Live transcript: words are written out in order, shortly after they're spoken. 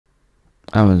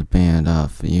I was banned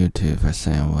off YouTube for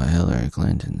saying what Hillary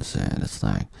Clinton said. It's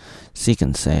like, she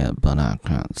can say it, but I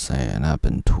can't say it. And I've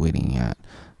been tweeting at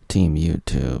Team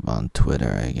YouTube on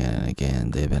Twitter again and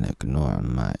again. They've been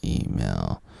ignoring my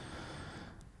email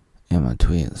and my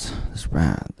tweets. It's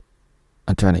bad.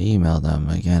 I try to email them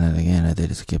again and again, and they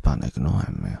just keep on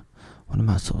ignoring me. What am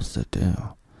I supposed to do?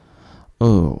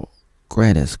 Oh,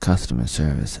 greatest customer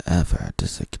service ever.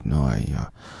 Just ignore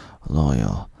your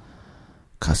loyal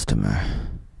customer.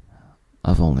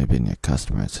 I've only been your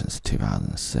customer since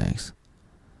 2006.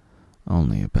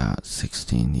 Only about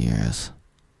 16 years.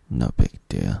 No big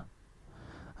deal.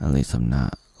 At least I'm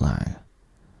not like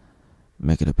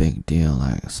making a big deal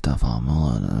like Stuff on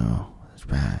Moon. No, it's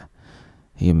bad.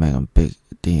 He make a big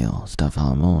deal. Stuff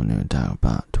on Moon and talk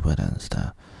about Twitter and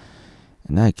stuff.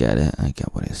 And I get it. I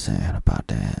get what he's saying about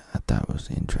that. I thought it was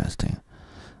interesting.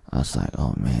 I was like,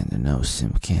 oh man, there's no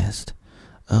Simcast.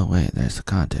 Oh wait, there's a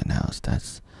content house.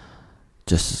 That's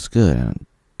just as good and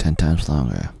 10 times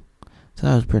longer. So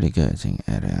that was pretty good. Seeing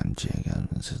Eddie and Jacob.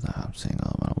 This is how I'm saying,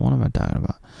 oh, what am I talking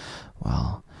about?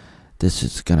 Well, this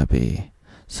is gonna be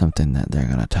something that they're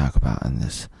gonna talk about in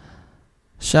this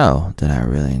show that I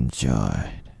really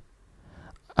enjoyed.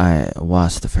 I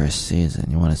watched the first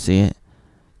season. You wanna see it?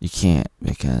 You can't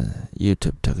because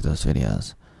YouTube took those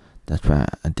videos. That's why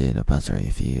I did a bunch of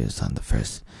reviews on the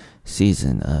first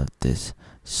season of this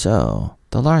show,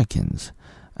 The Larkins.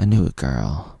 I knew a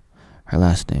girl. Her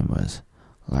last name was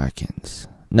Larkins.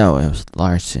 No, it was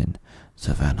Larson.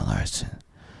 Savannah Larson.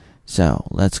 So,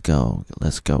 let's go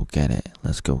get it.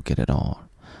 Let's go get it on.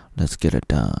 Let's get it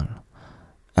done.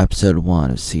 Episode 1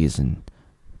 of Season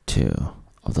 2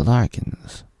 of The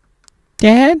Larkins.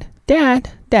 Dad,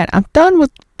 I'm done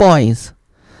with boys.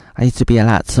 I used to be a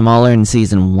lot smaller in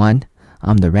Season 1.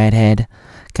 I'm the redhead,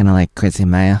 kinda like Chrissie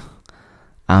Mea.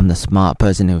 I'm the smart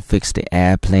person who fixed the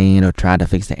airplane or tried to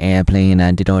fix the airplane.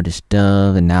 I did all this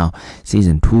stuff, and now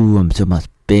Season 2, I'm so much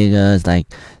bigger. It's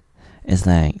like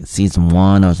Season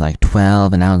 1, I was like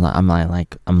 12, and now I'm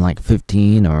like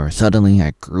 15, or suddenly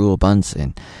I grew a bunch,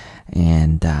 and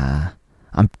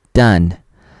I'm done.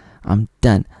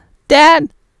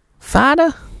 Dad,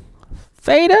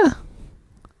 Vader,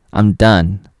 I'm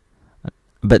done.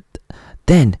 But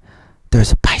then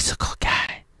there's a bicycle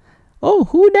guy. Oh,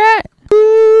 who that?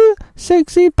 Ooh,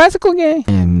 sexy bicycle guy.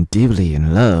 I'm deeply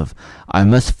in love. I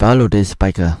must follow this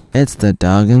biker. It's the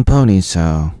Dog and Pony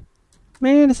Show.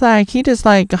 Man, it's like he just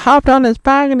like hopped on his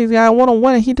bike and he's like, I want to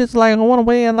win. He just like went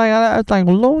away and like I was like,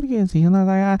 Lord, is he? And I was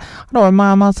like, I don't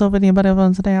remind myself of anybody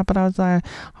else today, but I was like,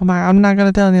 oh my, I'm not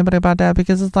gonna tell anybody about that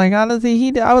because it's like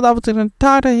honestly, I was gonna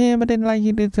talk to him, but then like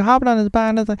he just hopped on his bike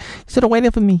and I was like, he should have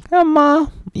waited for me. Yeah,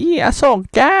 Mom. Yeah, I saw a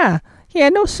guy. He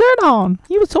had no shirt on.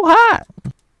 He was so hot.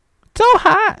 So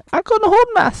hot. I couldn't hold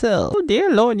myself. Oh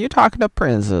dear Lord, you're talking to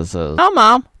princesses. Oh,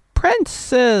 Mom.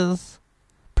 Princess.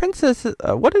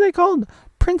 What are they called?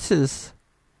 Princes.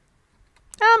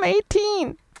 I'm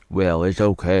 18. Well, it's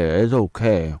okay. As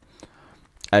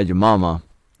your mama,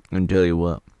 I can tell you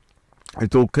what.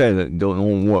 It's okay that you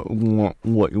don't know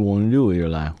what you want to do with your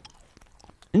life.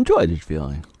 Enjoy this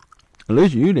feeling. At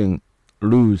least you didn't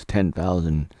lose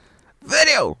 10,000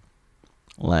 videos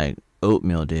like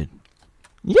Oatmeal did.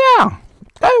 Yeah,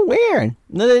 that's weird.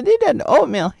 No, they did that to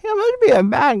Oatmeal. He must be a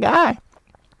bad guy.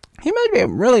 He must be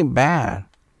really bad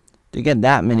to get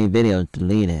that many videos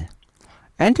deleted.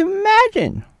 And to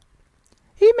imagine,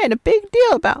 he made a big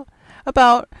deal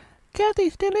about Kathy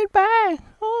stealing bag.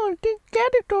 Oh,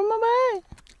 Kathy stole my bag.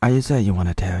 Oh, you say you want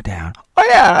to tear it down? Oh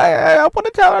yeah, I want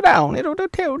to tear it down. It'll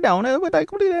tear it down. It would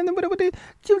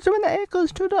give some of the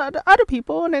echoes to the other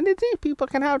people, and then these people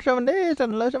can have some of this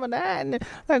and some of that, and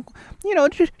like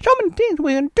just so many things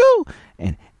we can do,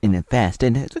 and in the fast,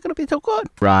 and it's gonna be so good.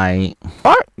 Right.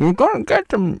 What? You're gonna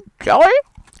get some jelly?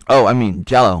 Oh, I mean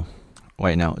Jello.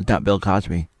 Wait, no, it's not Bill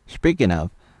Cosby. Speaking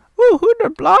of, oh, who's the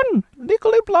blonde?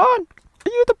 Legally blonde? Are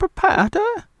you the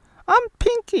proprietor? I'm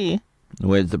Pinky.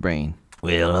 Where's the brain?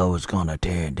 Well, I was gonna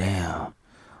tear it down.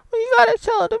 Well, you gotta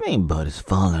tell it to me. But it's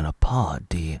falling apart,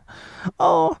 dear.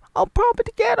 Oh, I'll probably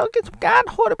get some guy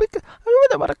order because I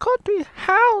really want a country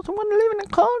house. I want to live in a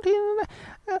country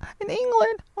in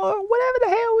England or whatever the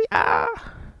hell we are.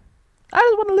 I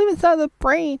just want to live inside the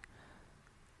brain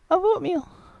of Oatmeal.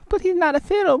 But he's not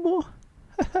available.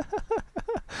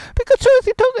 Because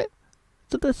Susie took it.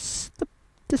 So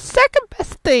the second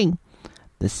best thing.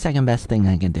 The second best thing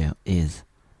I can do is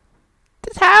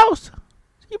this house.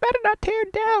 You better not tear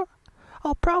it down.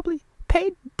 I'll probably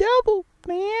pay double,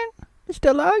 man.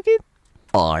 Mr. Larkin.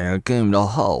 I came to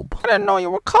help. I didn't know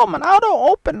you were coming. I don't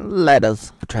open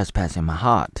letters. Trespassing my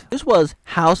heart. This was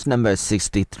house number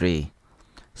 63.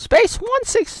 Space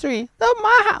 163. That's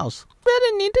my house.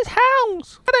 Really need this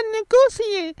house. Gotta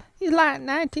negotiate. He's like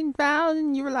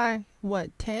 19,000. You were like,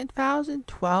 what, 10,000?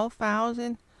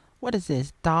 12,000? What is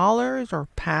this, dollars or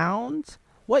pounds?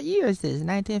 What year is this,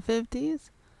 1950s?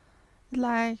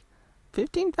 Like,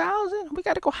 15,000? We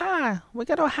gotta go high. We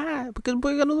gotta go high because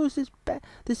we're gonna lose this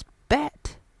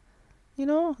bet. You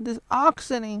know, this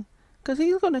auctioning. Because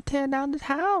he's gonna tear down this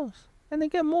house and they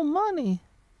get more money.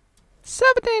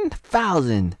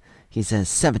 17,000. He says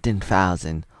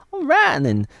 17,000. All right, and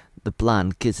then the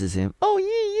blonde kisses him. Oh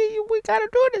yeah, we gotta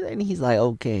do this. And he's like,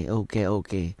 okay. All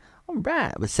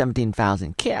right, with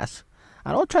 17,000 cash.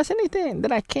 I don't trust anything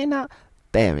that I cannot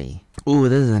bury. Ooh,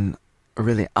 this is a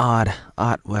really odd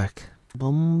artwork.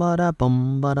 Boom, bada,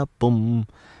 boom.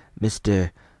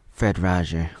 Mr. Fred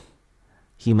Roger.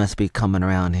 He must be coming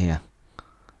around here.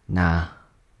 Nah,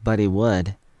 but he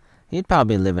would. He'd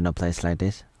probably live in a place like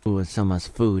this. Ooh, with so much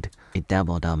food. He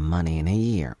doubled our money in a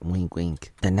year. Wink,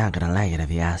 wink. They're not gonna like it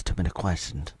if you ask too many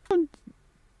questions.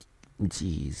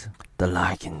 Jeez. The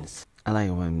Larkins. I like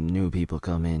it when new people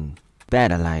come in.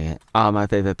 Better like it. All my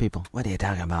favorite people. What are you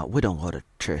talking about? We don't go to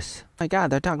church. My God,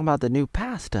 they're talking about the new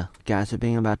pastor.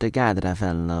 Gossiping about the guy that I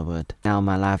fell in love with. Now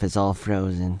my life is all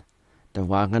frozen. They're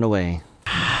walking away.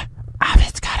 I've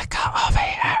just gotta go over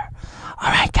here.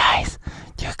 Alright, guys.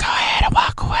 You go ahead and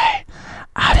walk away.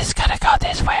 I'm just gonna go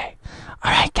this way.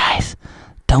 Alright, guys.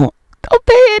 Don't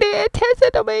pay any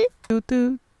attention to me.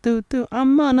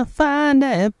 I'm gonna find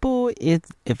that boy. If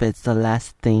it's the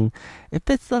last thing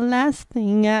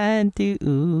I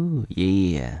do,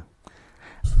 yeah.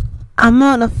 I'm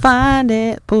gonna find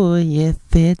that boy if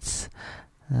it's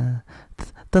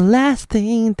the last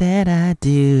thing that I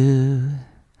do.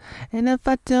 And if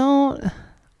I don't,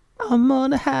 I'm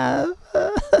gonna have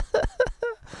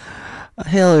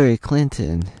Hillary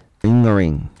Clinton.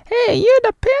 Ring. Hey, you're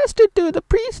the pastor dude, the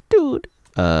priest dude.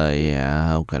 Yeah,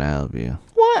 how can I help you?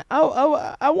 What?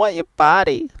 I want your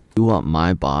body. You want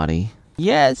my body?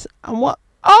 Yes, I want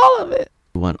all of it.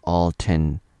 You want all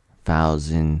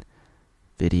 10,000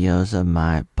 videos of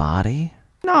my body?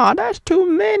 No, that's too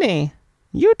many.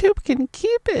 YouTube can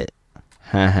keep it.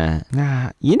 Haha.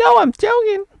 Nah, you know I'm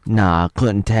joking. Nah, I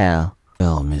couldn't tell.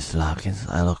 Well, Miss Larkins,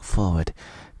 I look forward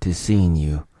to seeing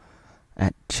you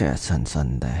at church on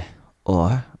Sunday.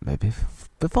 Or maybe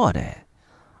before that.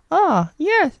 Oh,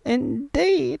 yes,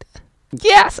 indeed.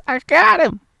 Yes, I got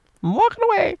him. I'm walking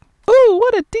away. Ooh,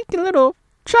 what a deacon little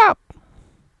chop.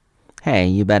 Hey,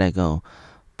 you better go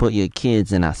put your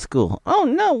kids in our school. Oh,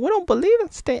 no, we don't believe in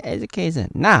state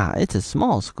education. Nah, it's a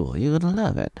small school. You're going to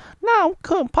love it. No, we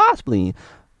couldn't possibly.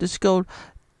 Just go,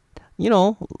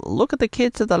 look at the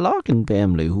kids of the Larkin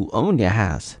family who own your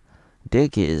house. Their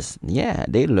kids, yeah,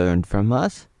 they learned from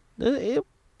us. They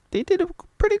did a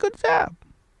pretty good job.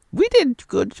 We did a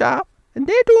good job, and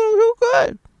they're doing real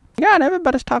good. Yeah, and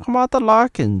everybody's talking about the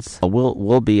Larkins.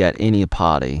 We'll be at any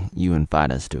party you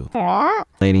invite us to. Aww.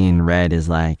 Lady in red is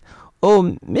like,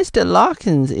 oh, Mr.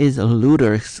 Larkins is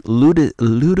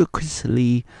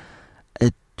ludicrously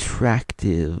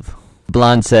attractive.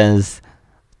 Blonde says,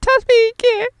 touch me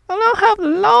again, and I'll have the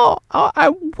law. Oh, I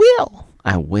will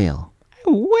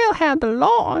have the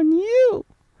law on you.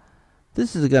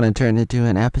 This is gonna turn into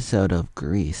an episode of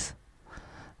Grease.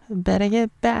 Better get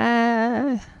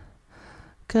back,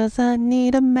 'cause I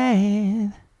need a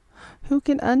man who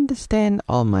can understand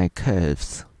all my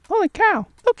curves. Holy cow.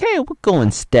 Okay, we're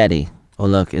going steady. Oh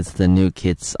look, it's the new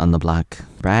kids on the block.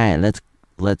 Right,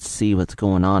 let's see what's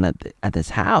going on at this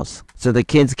house. So the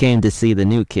kids came to see the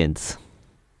new kids.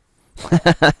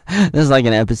 This is like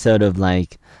an episode of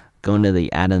like going to the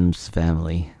Addams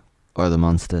Family or the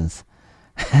Monsters.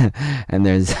 And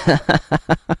there's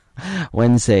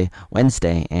Wednesday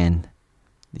and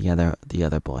the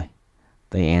other boy.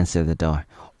 They answer the door.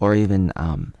 Or even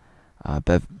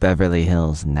Beverly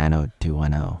Hills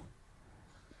 90210.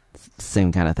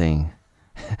 Same kind of thing.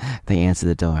 They answer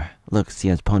the door. Look, she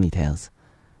has ponytails.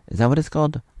 Is that what it's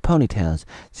called? Ponytails.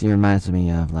 She reminds me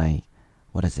of like,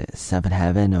 what is it? Seven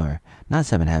Heaven or not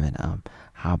Seven Heaven?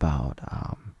 How about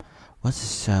what's the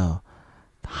show?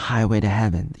 Highway to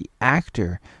Heaven. The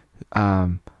actor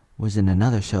was in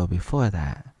another show before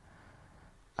that.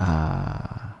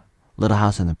 Little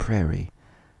House on the Prairie.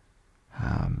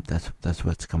 That's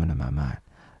what's coming to my mind.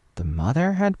 The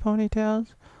mother had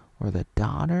ponytails, or the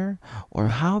daughter, or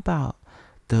how about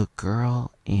the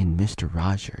girl in Mr.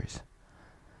 Rogers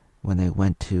when they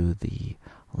went to the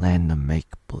land of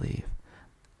make-believe.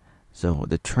 So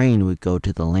the train would go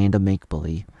to the land of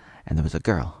make-believe, and there was a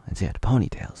girl, and she had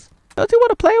ponytails. Don't you want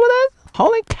to play with us?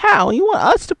 Holy cow, you want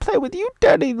us to play with you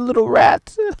dirty little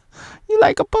rats? You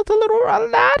like a bunch of little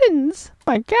Aladdins.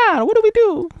 My God, what do we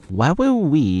do? Why will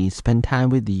we spend time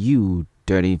with you,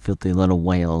 dirty, filthy little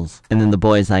whales? And then the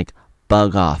boys like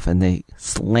bug off and they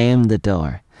slam the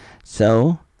door.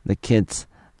 So the kids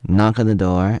knock on the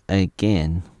door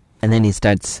again. And then he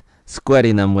starts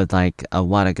squirting them with like a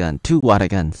water gun. 2 water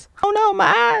guns. Oh no, my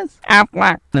eyes.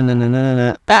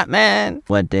 No. Batman.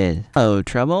 What did? Oh,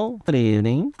 trouble? Good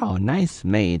evening. Oh, nice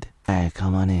maid. Hey,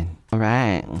 come on in.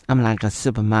 Alright. I'm like a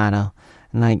supermodel.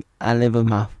 And like, I live with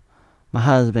my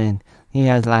husband. He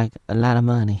has like a lot of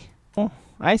money. Oh,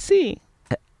 I see.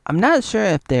 I'm not sure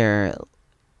if they're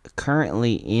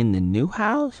currently in the new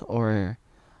house or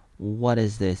what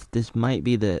is this. This might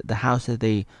be the house that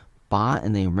they bought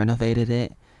and they renovated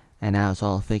it. And now it's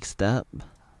all fixed up.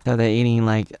 So they're eating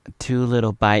like 2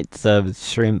 little bites of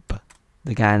shrimp.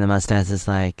 The guy in the mustache is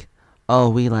like, oh,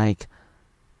 we like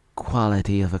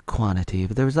quality of a quantity.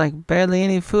 But there was like barely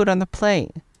any food on the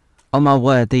plate. Oh my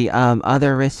word, the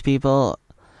other rich people,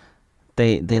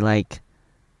 they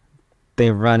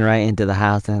run right into the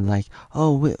house and like,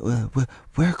 oh,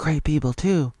 we're great people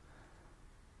too.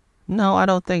 No, I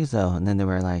don't think so. And then they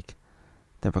were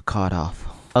caught off.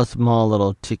 A small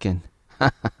little chicken.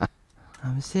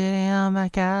 I'm sitting on my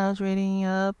couch reading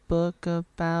a book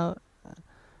about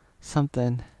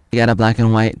something. You got a black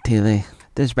and white TV.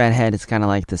 This redhead is kind of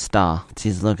like the star.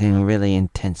 She's looking really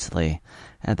intensely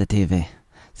at the TV.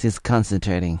 She's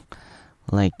concentrating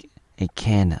like a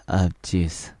can of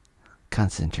juice.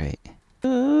 Concentrate.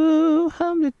 Ooh,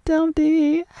 Humpty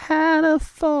Dumpty had a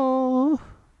fall.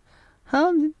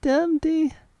 Humpty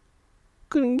Dumpty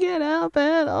couldn't get up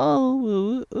at all.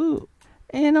 Ooh, ooh.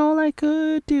 And all I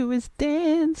could do is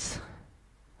dance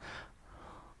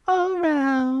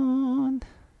around.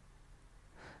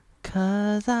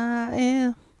 'Cause I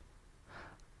am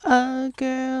a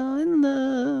girl in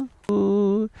love.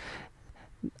 Ooh,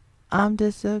 I'm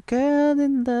just a girl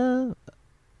in love.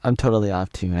 I'm totally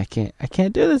off tune. I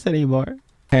can't do this anymore.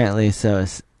 Apparently, so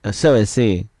is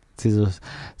she.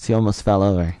 She almost fell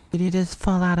over. Did you just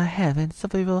fall out of heaven? Some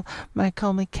people might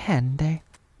call me Candy.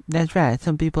 That's right,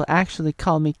 some people actually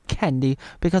call me Candy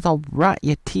because I'll rot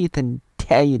your teeth and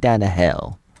tear you down to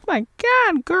hell. My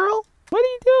God, girl, what are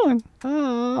you doing?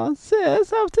 Oh,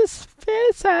 sis, I was just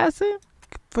fantasizing.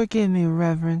 Forgive me,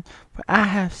 Reverend, for I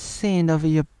have sinned over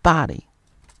your body.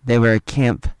 They were what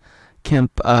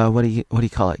do you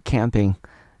call it? Camping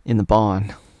in the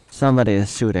barn. Somebody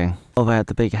is shooting over at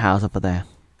the big house over there.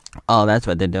 Oh, that's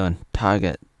what they're doing.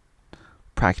 Target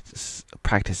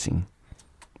practicing.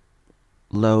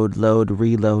 Load,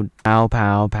 reload. Pow,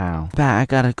 pow, pow. But I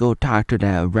gotta go talk to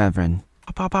that Reverend.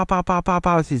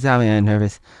 Pow. She's having a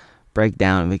nervous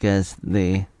breakdown because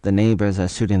the neighbors are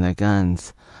shooting their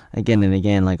guns again and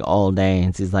again, like all day.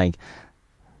 And she's like,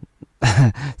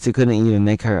 she couldn't even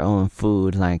make her own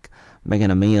food, like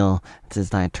making a meal.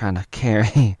 She's like trying to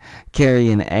carry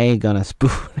an egg on a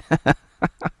spoon.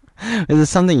 This is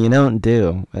something you don't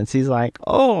do. And she's like,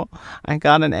 oh, I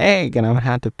got an egg and I'm gonna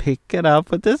have to pick it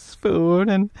up with this spoon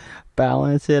and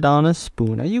balance it on a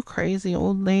spoon. Are you crazy,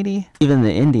 old lady? Even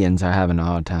the Indians are having a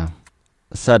hard time.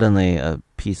 Suddenly, a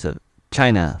piece of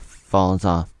china falls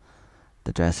off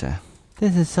the dresser.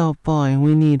 This is so boring.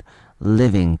 We need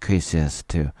living creatures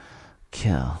to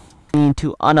kill. We need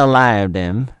to unalive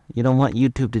them. You don't want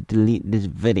YouTube to delete this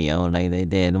video like they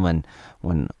did when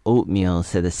Oatmeal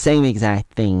said the same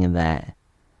exact thing that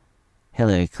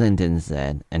Hillary Clinton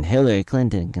said. And Hillary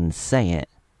Clinton can say it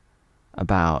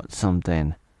about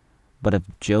something. But if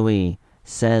Joey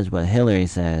says what Hillary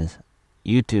says,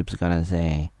 YouTube's gonna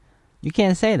say, you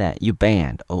can't say that. You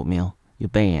banned, Oatmeal. You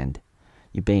banned.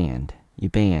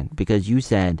 Because you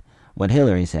said what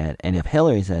Hillary said. And if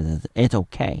Hillary says it, it's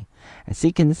okay. And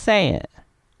she can say it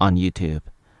on YouTube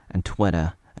and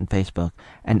Twitter and Facebook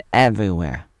and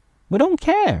everywhere. We don't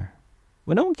care.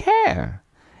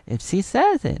 If she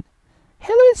says it,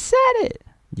 Hillary said it.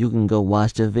 You can go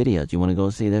watch the videos. You want to go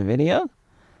see the video?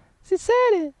 She said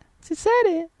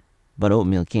it. But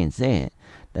Oatmeal can't say it.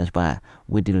 That's why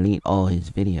we delete all his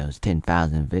videos,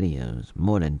 10,000 videos,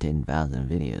 more than 10,000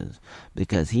 videos,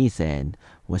 because he said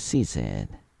what she said.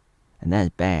 And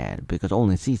that's bad, because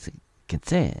only she can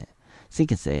say it. She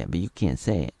can say it, but you can't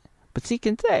say it. But she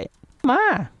can say it.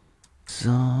 My.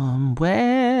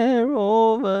 Somewhere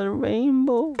over the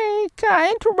rainbow. Hey, can I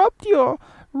interrupt your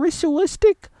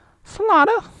ritualistic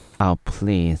slaughter? Oh,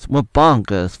 please. We're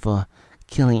bonkers for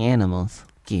killing animals.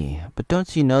 Yeah, but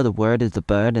don't you know the word is the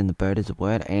bird and the bird is the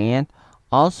word? And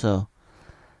also,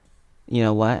 you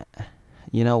know what?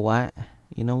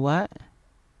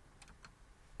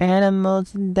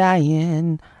 Animals are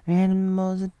dying,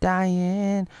 animals are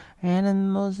dying,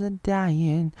 animals are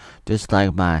dying. Just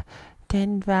like my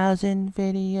 10,000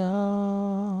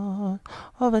 videos,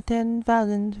 over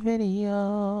 10,000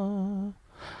 videos.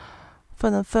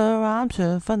 From the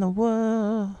fur from the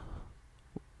world.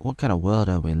 What kind of world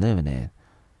are we living in?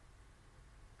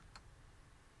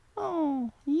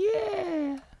 Oh,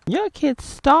 yeah. Your kids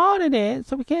started it,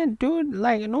 so we can't do it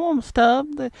like normal stuff.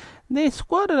 They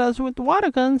squirted us with water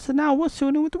guns, so now we're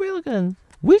shooting with real guns.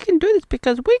 We can do this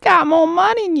because we got more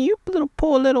money than you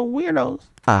poor little weirdos.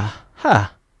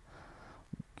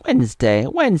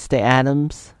 Wednesday,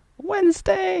 Adams.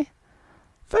 Wednesday.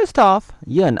 First off,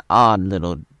 you're an odd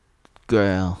little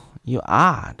girl. You're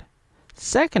odd.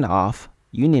 Second off,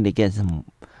 you need to get some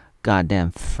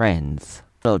goddamn friends.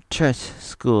 Little church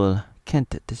school,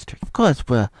 Kent district. Of course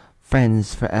we're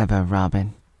friends forever,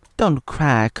 Robin. Don't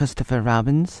cry, Christopher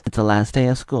Robbins. It's the last day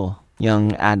of school.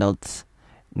 Young adults,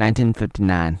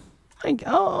 1959.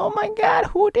 Oh my God,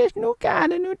 who this new guy,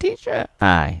 the new teacher?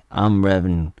 Hi, I'm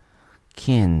Reverend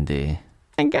Kendi.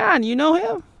 My God, you know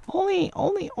him? Only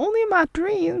in my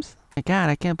dreams. My God,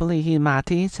 I can't believe he's my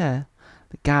teacher.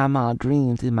 The guy in my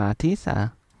dreams is my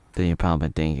teacher. Then you're probably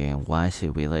thinking, why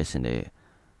should we listen to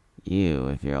you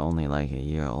if you're only like a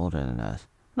year older than us?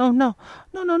 No.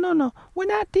 We're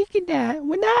not thinking that.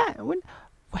 We're not.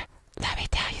 Let me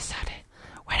tell you something.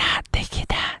 We're not thinking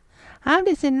that. I'm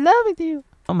just in love with you.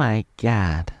 Oh my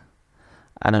God.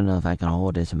 I don't know if I can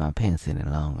hold this in my pants any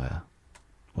longer.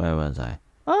 Where was I?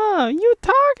 Oh, you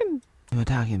talking. You were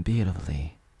talking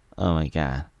beautifully. Oh my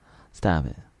God. Stop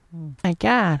it. My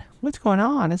God, what's going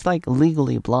on? It's like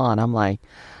Legally Blonde. I'm like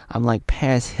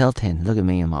Paris Hilton. Look at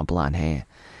me and my blonde hair.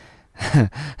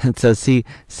 And so she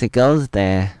goes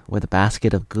there with a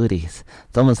basket of goodies.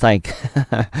 It's almost like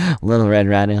Little Red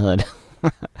Riding Hood.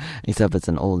 Except it's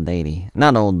an old lady.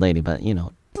 Not an old lady, but, you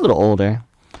know, a little older.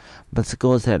 But she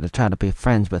goes there to try to be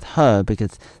friends with her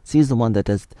because she's the one that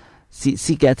does...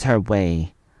 She gets her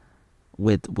way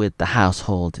with the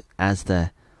household as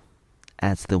the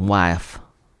wife.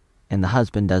 And the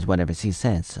husband does whatever she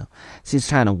says. So she's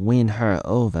trying to win her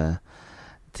over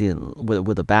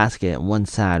with a basket. One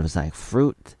side was like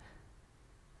fruit,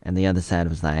 and the other side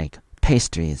was like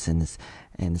pastries. And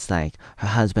it's like her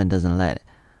husband doesn't let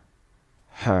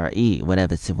her eat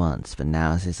whatever she wants, but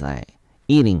now she's like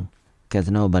eating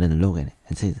because nobody's looking.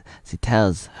 And she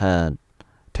tells her,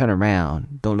 turn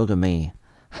around, don't look at me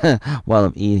while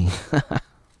I'm eating.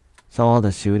 So all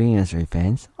the shooting is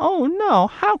revenge? Oh no,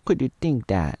 how could you think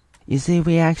that? You see,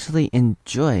 we actually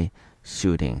enjoy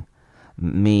shooting.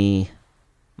 Me,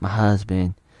 my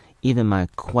husband, even my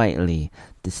quietly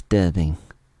disturbing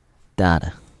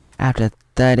daughter. After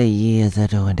 30 years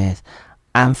of doing this,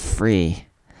 I'm free.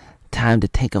 Time to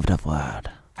take over the world.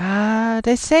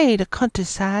 They say the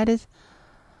countryside is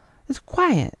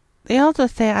quiet. They also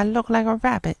say I look like a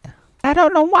rabbit. I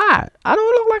don't know why. I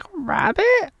don't look like a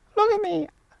rabbit. Look at me.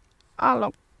 I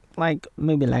look like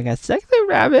maybe like a sexy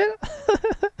rabbit.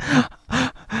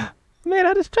 Made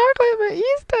out of chocolate for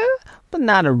Easter. But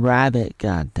not a rabbit,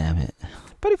 god damn it.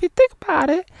 But if you think about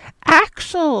it,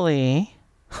 actually,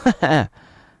 the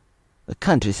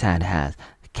countryside has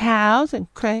cows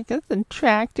and crickets and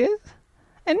tractors.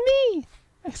 And me,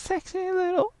 a sexy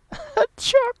little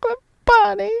chocolate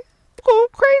bunny. Go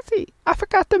crazy. I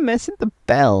forgot to mention the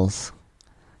bells.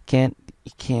 You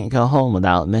can't go home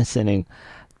without mentioning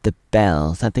the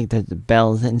bells. I think there's the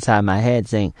bells inside my head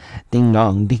saying ding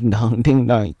dong, ding dong, ding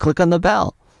dong. Click on the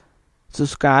bell.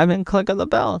 Subscribe and click on the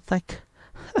bell. It's like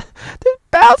there's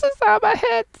bells inside my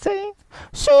head saying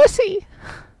sushi.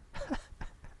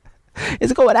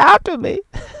 It's going after me.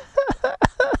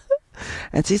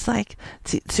 And she's like,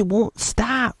 she won't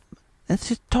stop. And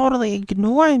she's totally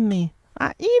ignoring me.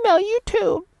 I email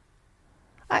YouTube.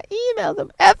 I email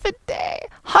them every day,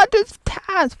 hundreds of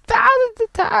times, thousands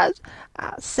of times.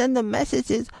 I send them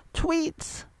messages,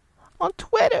 tweets on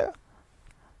Twitter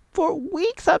for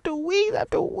weeks after weeks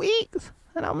after weeks.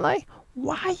 And I'm like,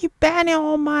 why are you banning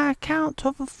all my accounts?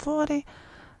 Over 40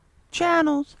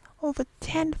 channels, over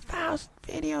 10,000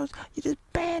 videos. You're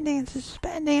just banning and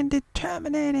suspending and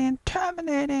terminating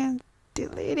and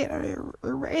deleting or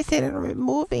erasing and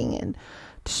removing and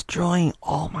destroying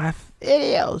all my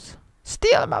videos.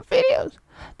 Stealing my videos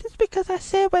just because I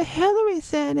said what Hillary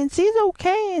said and she's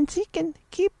okay and she can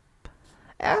keep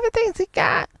everything she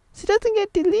got. She doesn't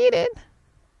get deleted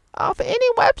off of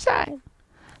any website.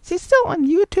 She's still on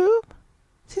YouTube.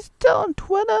 She's still on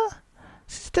Twitter.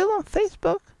 She's still on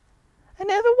Facebook and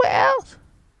everywhere else.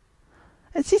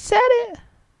 And she said it.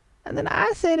 And then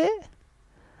I said it.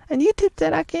 And YouTube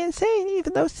said I can't say it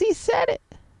even though she said it.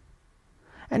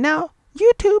 And now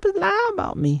YouTube is lying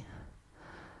about me.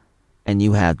 And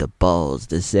you have the balls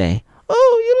to say,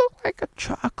 oh, you look like a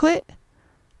chocolate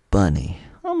bunny.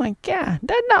 Oh my God,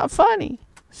 that's not funny.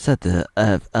 Shut the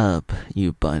F up,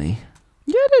 you bunny.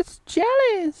 You're just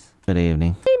jealous. Good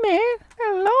evening. Hey man,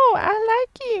 hello, I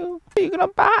like you. Are you gonna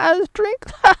buy us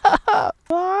drinks?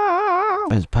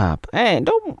 Where's Pop? Hey,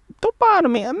 don't bother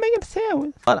me. I'm making a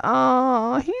sandwich. But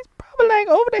he's probably like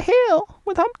over the hill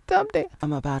with Humpty Dumpty.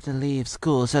 I'm about to leave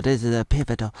school, so this is a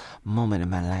pivotal moment in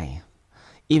my life.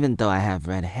 Even though I have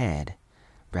red hair,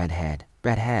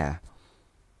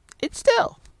 it's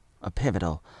still a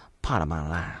pivotal part of my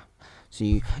life. So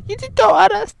you just don't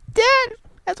understand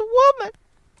as a woman.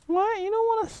 What? You don't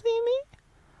want to see me?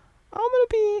 I'm going to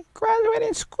be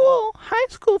graduating school, high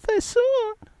school very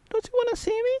soon. Don't you want to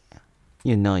see me?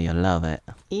 You know you love it.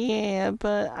 Yeah,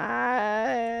 but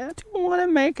do you want to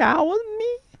make out with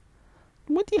me?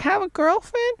 Would you have a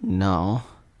girlfriend? No.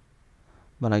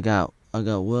 But I got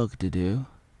work to do.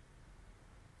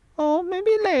 Oh,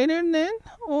 maybe later then.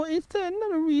 Or is there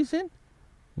another reason?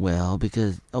 Well,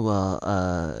 because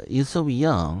you're so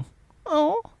young.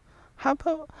 Oh, how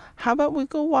about we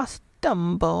go watch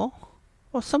Dumbo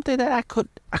or something that I could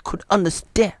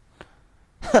understand?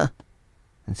 Huh.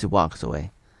 And she walks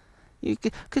away.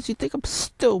 Because you think I'm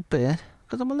stupid.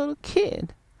 Because I'm a little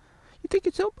kid. You think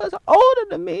you're supposed to be older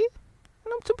than me,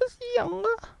 and I'm supposed to be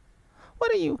younger.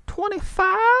 What are you,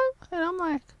 25? And I'm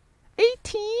like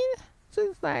 18. So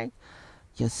it's like,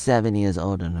 you're 7 years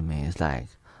older than me. It's like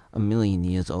a million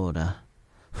years older.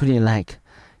 When you're like,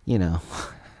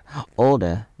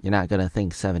 older, you're not gonna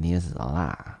think 7 years is a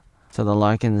lot. So the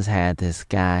Larkins had this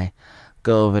guy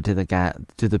go over to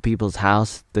the people's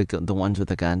house, the ones with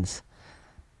the guns,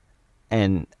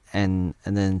 and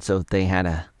then so they had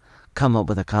to come up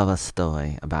with a cover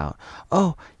story about,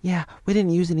 oh yeah, we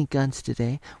didn't use any guns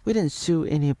today, we didn't shoot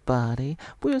anybody,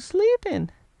 we were sleeping.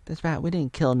 That's right, we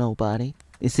didn't kill nobody.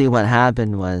 You see, what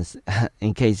happened was,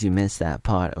 in case you missed that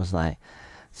part, it was like,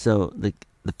 so the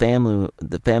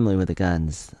family with the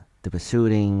guns, they were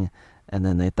shooting, and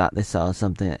then they thought they saw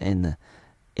something in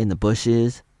the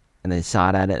bushes, and they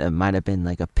shot at it. It might have been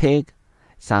like a pig.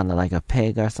 It sounded like a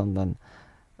pig or something.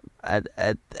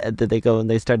 Did they go and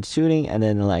they started shooting, and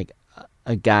then like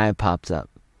a guy pops up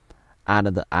out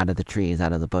of the trees,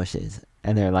 out of the bushes,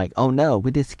 and they're like, oh no,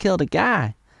 we just killed a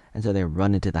guy. And so they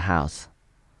run into the house.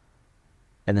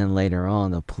 And then later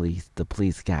on, the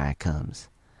police guy comes.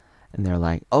 And they're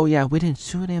like, oh yeah, we didn't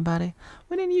shoot anybody.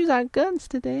 We didn't use our guns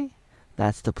today.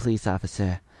 That's the police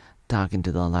officer talking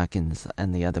to the Larkins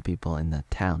and the other people in the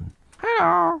town.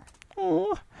 Hello.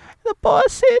 Oh, the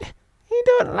boss said he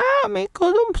don't allow me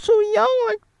because I'm so young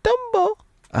like Dumbo.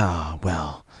 Oh,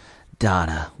 well,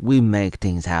 daughter, we make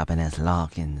things happen as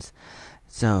Larkins.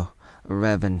 So,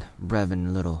 Reverend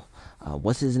little...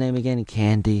 what's his name again?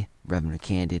 Candy. Reverend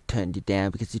Candy turned you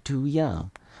down because you're too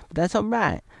young. But that's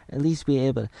alright. At least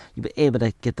you'll be able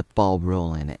to get the ball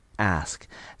rolling and ask.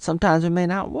 Sometimes it may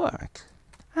not work.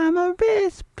 I'm a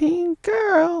rich pink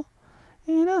girl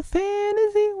in a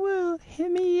fantasy world.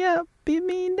 Hit me up, beat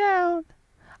me down.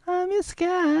 I'm your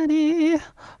Scotty.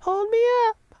 Hold me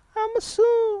up. I'm a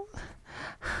soul.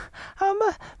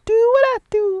 I'ma do what I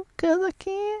do, 'cause I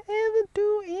can't ever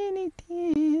do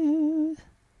anything.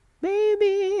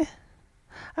 Baby,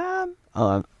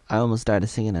 I almost started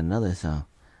singing another song.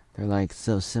 They're like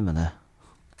so similar.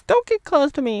 Don't get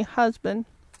close to me, husband.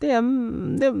 They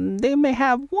may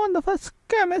have won the first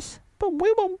skirmish, but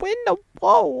we will win the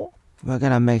war. We're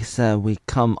gonna make sure we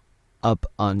come up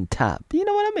on top. You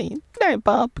know what I mean? Good night,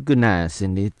 Bob. Good night,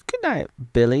 Cindy. Good night,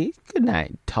 Billy. Good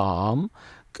night, Tom.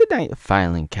 Good night,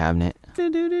 filing cabinet.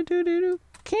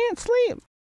 Can't sleep.